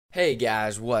Hey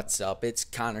guys, what's up? It's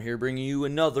Connor here bringing you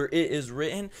another It Is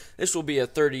Written. This will be a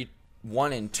 31-2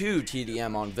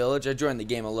 TDM on Village. I joined the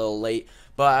game a little late,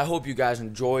 but I hope you guys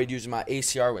enjoyed using my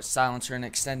ACR with silencer and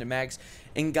extended mags.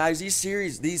 And guys,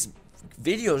 these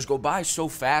videos go by so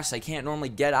fast I can't normally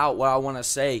get out what I want to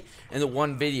say in the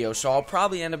one video, so I'll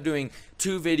probably end up doing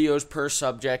 2 videos per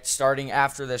subject starting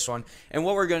after this one. And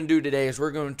what we're going to do today is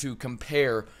we're going to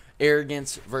compare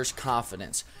arrogance versus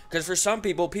confidence, because for some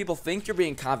people think you're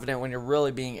being confident when you're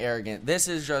really being arrogant. This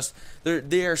is just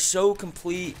they are so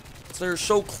complete, they're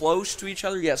so close to each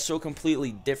other yet so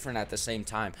completely different at the same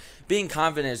time. Being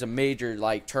confident is a major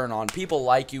turn on. People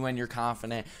like you when you're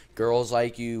confident, girls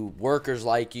like you, workers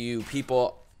like you,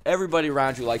 everybody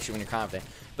around you likes you when you're confident.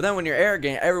 But then when you're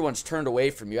arrogant, everyone's turned away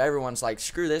from you. Everyone's like,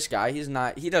 screw this guy,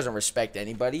 he doesn't respect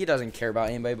anybody, he doesn't care about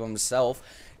anybody but himself.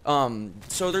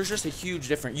 So there's just a huge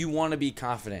difference. You want to be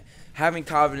confident. Having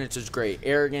confidence is great.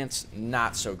 Arrogance,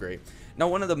 not so great. Now,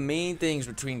 one of the main things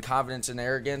between confidence and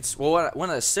arrogance, well, one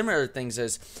of the similar things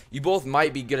is you both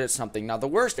might be good at something. Now, the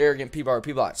worst arrogant people are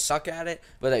people that suck at it,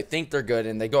 but they think they're good,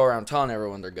 and they go around telling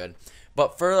everyone they're good.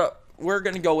 But we're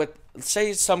going to go with, say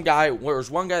there's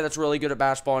one guy that's really good at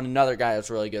basketball and another guy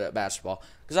that's really good at basketball,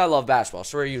 because I love basketball,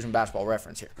 so we're using basketball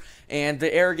reference here. And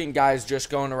the arrogant guy is just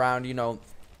going around,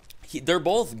 they're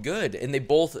both good, and they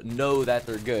both know that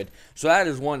they're good. So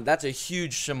that's a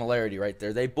huge similarity right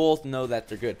there. They both know that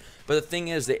they're good. But the thing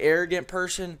is, the arrogant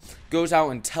person goes out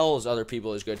and tells other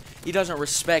people he's good. He doesn't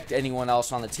respect anyone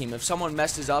else on the team. If someone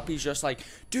messes up, he's just like,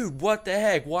 dude, what the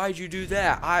heck? Why'd you do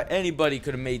that? Anybody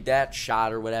could have made that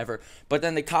shot or whatever. But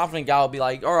then the confident guy will be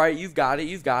like, all right, you've got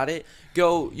it.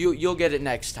 Go, you'll get it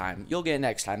next time.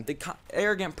 The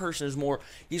arrogant person is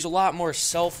he's a lot more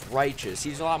self-righteous.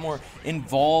 He's a lot more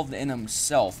involved in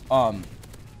himself.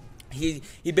 He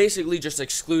basically just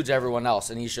excludes everyone else,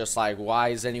 and he's just like, why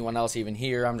is anyone else even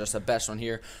here? I'm just the best one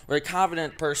here. Where a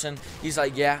confident person, he's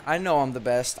like, yeah, I know I'm the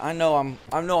best. I know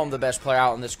I'm the best player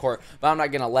out in this court, but I'm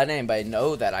not gonna let anybody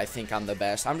know that I think I'm the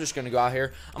best. I'm just gonna go out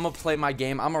here. I'm gonna play my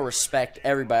game. I'm gonna respect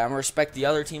everybody. I'm gonna respect the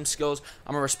other team's skills.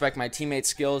 I'm gonna respect my teammates'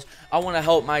 skills. I want to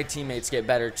help my teammates get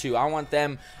better too.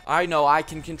 I know I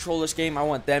can control this game. I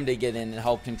want them to get in and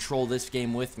help control this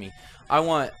game with me. I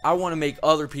want to make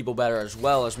other people better as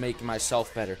well as making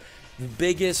myself better. The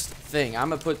biggest thing, I'm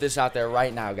going to put this out there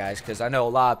right now, guys, because I know a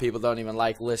lot of people don't even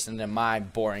like listening to my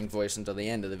boring voice until the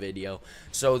end of the video.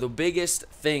 So the biggest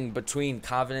thing between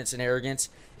confidence and arrogance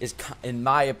is, in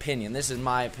my opinion, this is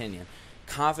my opinion,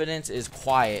 confidence is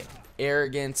quiet.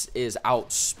 Arrogance is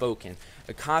outspoken.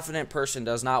 A confident person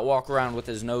does not walk around with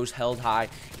his nose held high.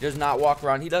 He does not walk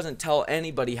around. He doesn't tell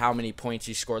anybody how many points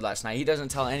he scored last night. He doesn't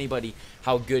tell anybody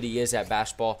how good he is at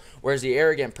basketball. Whereas the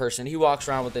arrogant person, he walks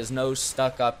around with his nose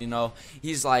stuck up,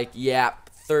 He's like, yeah,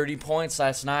 30 points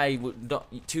last night.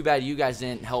 Too bad you guys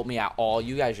didn't help me at all.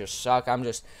 You guys just suck.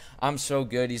 I'm so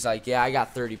good. He's like, yeah, I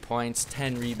got 30 points,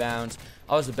 10 rebounds.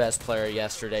 I was the best player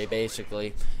yesterday,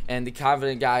 basically. And the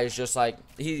confident guy is just like,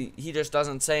 he just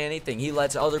doesn't say anything. He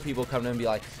lets other people come to him and be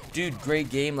like, dude, great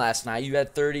game last night. You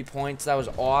had 30 points. That was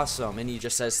awesome. And he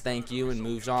just says thank you and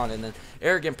moves on. And then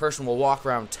arrogant person will walk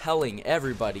around telling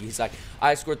everybody. He's like,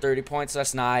 I scored 30 points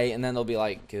last night. And then they'll be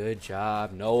like, good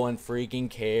job. No one freaking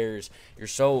cares.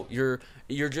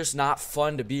 You're just not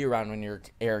fun to be around when you're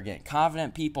arrogant.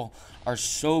 Confident people are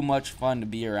so much fun to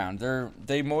be around.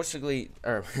 They basically,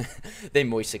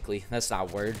 that's not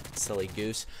a word, silly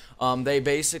goose. They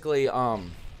basically,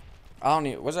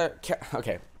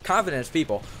 confidence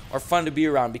people are fun to be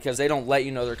around because they don't let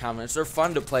you know their confidence. They're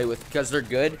fun to play with because they're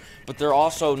good, but they're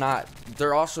also not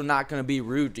going to be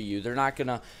rude to you. They're not going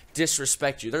to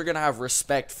disrespect you. They're going to have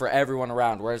respect for everyone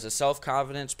around. Whereas a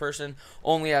self-confidence person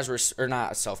only has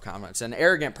an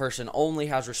arrogant person only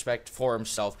has respect for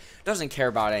himself. Doesn't care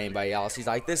about anybody else. He's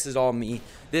like, this is all me.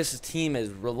 This team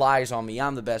relies on me.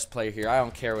 I'm the best player here. I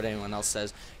don't care what anyone else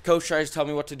says. Coach tries to tell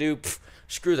me what to do.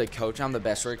 Screw the coach, I'm the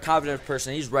best. For a confident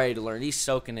person, he's ready to learn. He's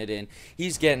soaking it in.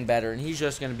 He's getting better, and he's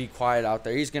just going to be quiet out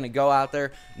there. He's going to go out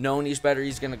there knowing he's better.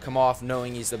 He's going to come off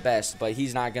knowing he's the best, but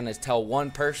he's not going to tell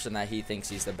one person that he thinks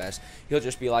he's the best. He'll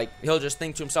just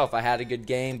think to himself, I had a good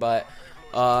game, but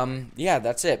yeah,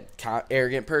 that's it.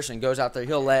 Arrogant person goes out there.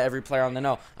 He'll let every player on the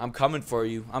know, I'm coming for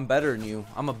you. I'm better than you.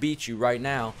 I'm going to beat you right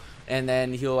now. And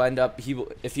then he'll end up,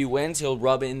 if he wins, he'll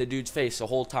rub it in the dude's face the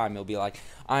whole time. He'll be like,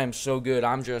 I am so good.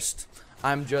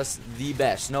 I'm just the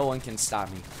best. No one can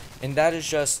stop me. And that is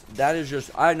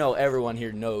just, I know everyone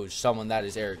here knows someone that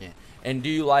is arrogant. And do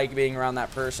you like being around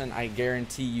that person? I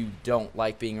guarantee you don't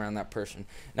like being around that person.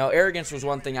 Now, arrogance was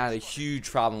one thing I had a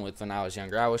huge problem with when I was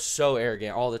younger. I was so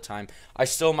arrogant all the time. I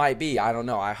still might be. I don't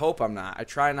know. I hope I'm not. I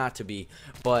try not to be.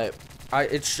 But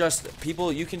it's just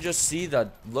people, you can just see the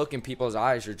look in people's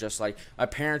eyes. You're just like, my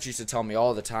parents used to tell me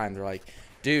all the time. They're like,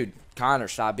 dude, Connor,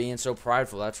 stop being so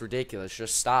prideful. That's ridiculous.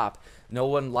 Just stop. No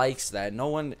one likes that. No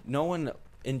one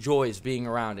enjoys being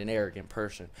around an arrogant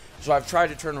person. So I've tried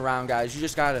to turn around, guys. You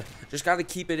just gotta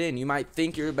keep it in. You might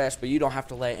think you're the best, but you don't have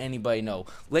to let anybody know.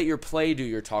 Let your play do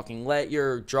your talking. Let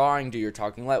your drawing do your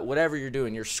talking. Let whatever you're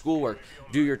doing, your schoolwork,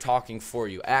 do your talking for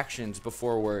you. Actions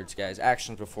before words, guys.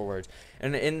 Actions before words.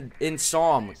 And in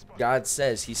Psalm, God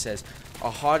says, he says,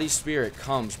 a haughty spirit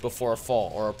comes before a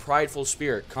fall, or a prideful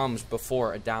spirit comes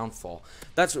before a downfall.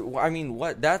 That's, I mean,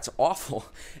 what? That's awful.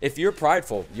 If you're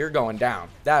prideful, you're going down.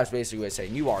 That's basically what it's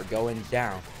saying. You are going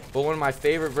down. But one of my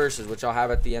favorite verses, which I'll have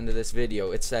at the end of this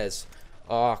video, it says,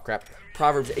 oh crap,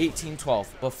 Proverbs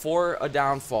 18:12. Before a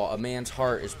downfall, a man's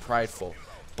heart is prideful,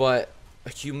 but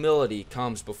humility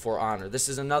comes before honor. This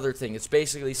is another thing. It's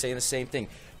basically saying the same thing.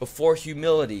 Before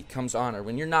humility comes honor.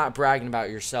 When you're not bragging about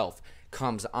yourself,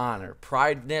 comes honor.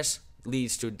 Prideness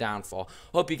leads to a downfall.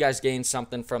 Hope you guys gained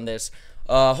something from this.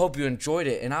 Hope you enjoyed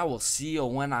it, and I will see you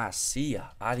when I see you.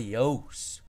 Adios.